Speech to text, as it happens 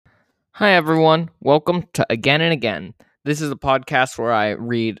Hi, everyone. Welcome to Again and Again. This is a podcast where I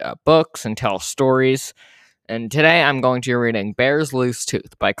read books and tell stories. And today I'm going to be reading Bear's Loose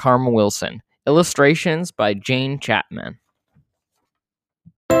Tooth by Karma Wilson. Illustrations by Jane Chapman.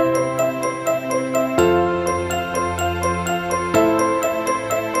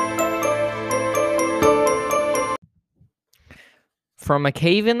 From a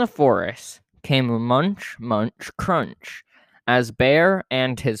cave in the forest came a munch, munch, crunch, as Bear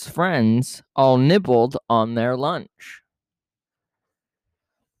and his friends all nibbled on their lunch.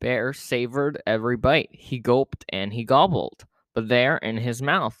 Bear savored every bite. He gulped and he gobbled, but there in his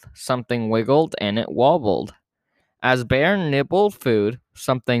mouth something wiggled and it wobbled. As Bear nibbled food,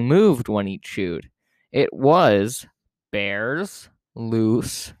 something moved when he chewed. It was Bear's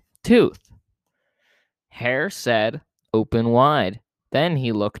loose tooth. Hare said, "Open wide." Then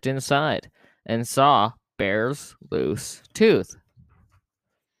he looked inside and saw Bear's loose tooth.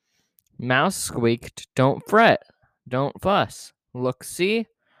 Mouse squeaked, "Don't fret, don't fuss. Look, see,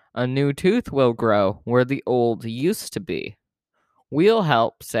 a new tooth will grow where the old used to be." "We'll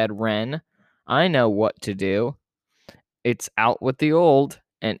help," said Wren. "I know what to do. It's out with the old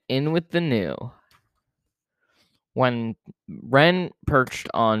and in with the new." When Wren perched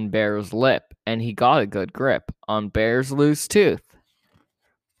on Bear's lip, and he got a good grip on Bear's loose tooth.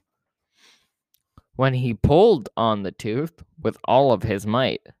 When he pulled on the tooth with all of his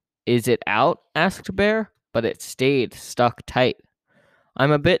might. "Is it out?" asked Bear, but it stayed stuck tight.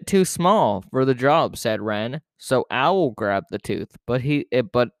 "I'm a bit too small for the job," said Wren, "so Owl grabbed the tooth, but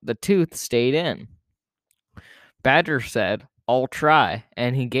the tooth stayed in." Badger said, "I'll try,"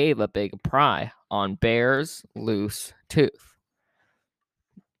 and he gave a big pry on Bear's loose tooth.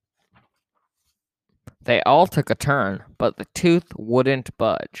 They all took a turn, but the tooth wouldn't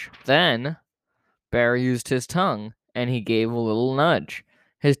budge. Then Bear used his tongue, and he gave a little nudge.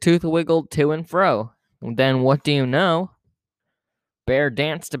 His tooth wiggled to and fro. Then what do you know? Bear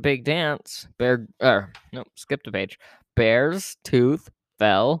danced a big dance. Skipped a page. Bear's tooth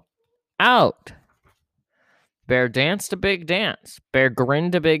fell out. Bear danced a big dance. Bear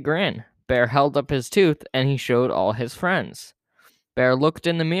grinned a big grin. Bear held up his tooth, and he showed all his friends. Bear looked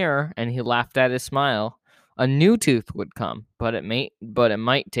in the mirror, and he laughed at his smile. A new tooth would come, but it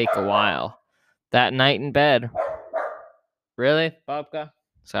might take a while. That night in bed. Really, Bobka?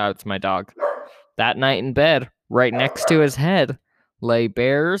 So it's my dog. That night in bed, right next to his head, lay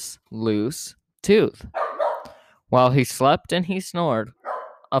Bear's loose tooth. While he slept and he snored,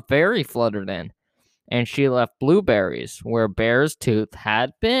 a fairy fluttered in, and she left blueberries where Bear's tooth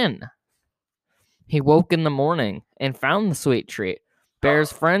had been. He woke in the morning and found the sweet treat.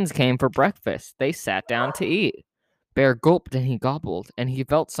 Bear's friends came for breakfast. They sat down to eat. Bear gulped and he gobbled, and he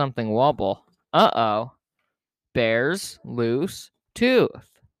felt something wobble. Uh-oh. Bear's loose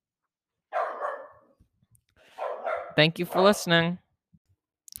tooth. Thank you for listening.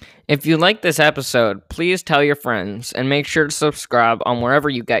 If you like this episode, please tell your friends and make sure to subscribe on wherever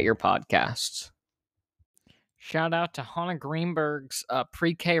you get your podcasts. Shout out to Hannah Greenberg's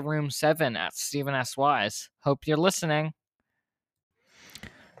Pre-K Room 7 at Stephen S. Wise. Hope you're listening.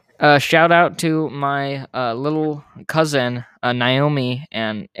 Shout out to my little cousin, Naomi,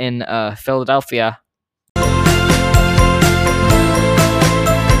 and in Philadelphia.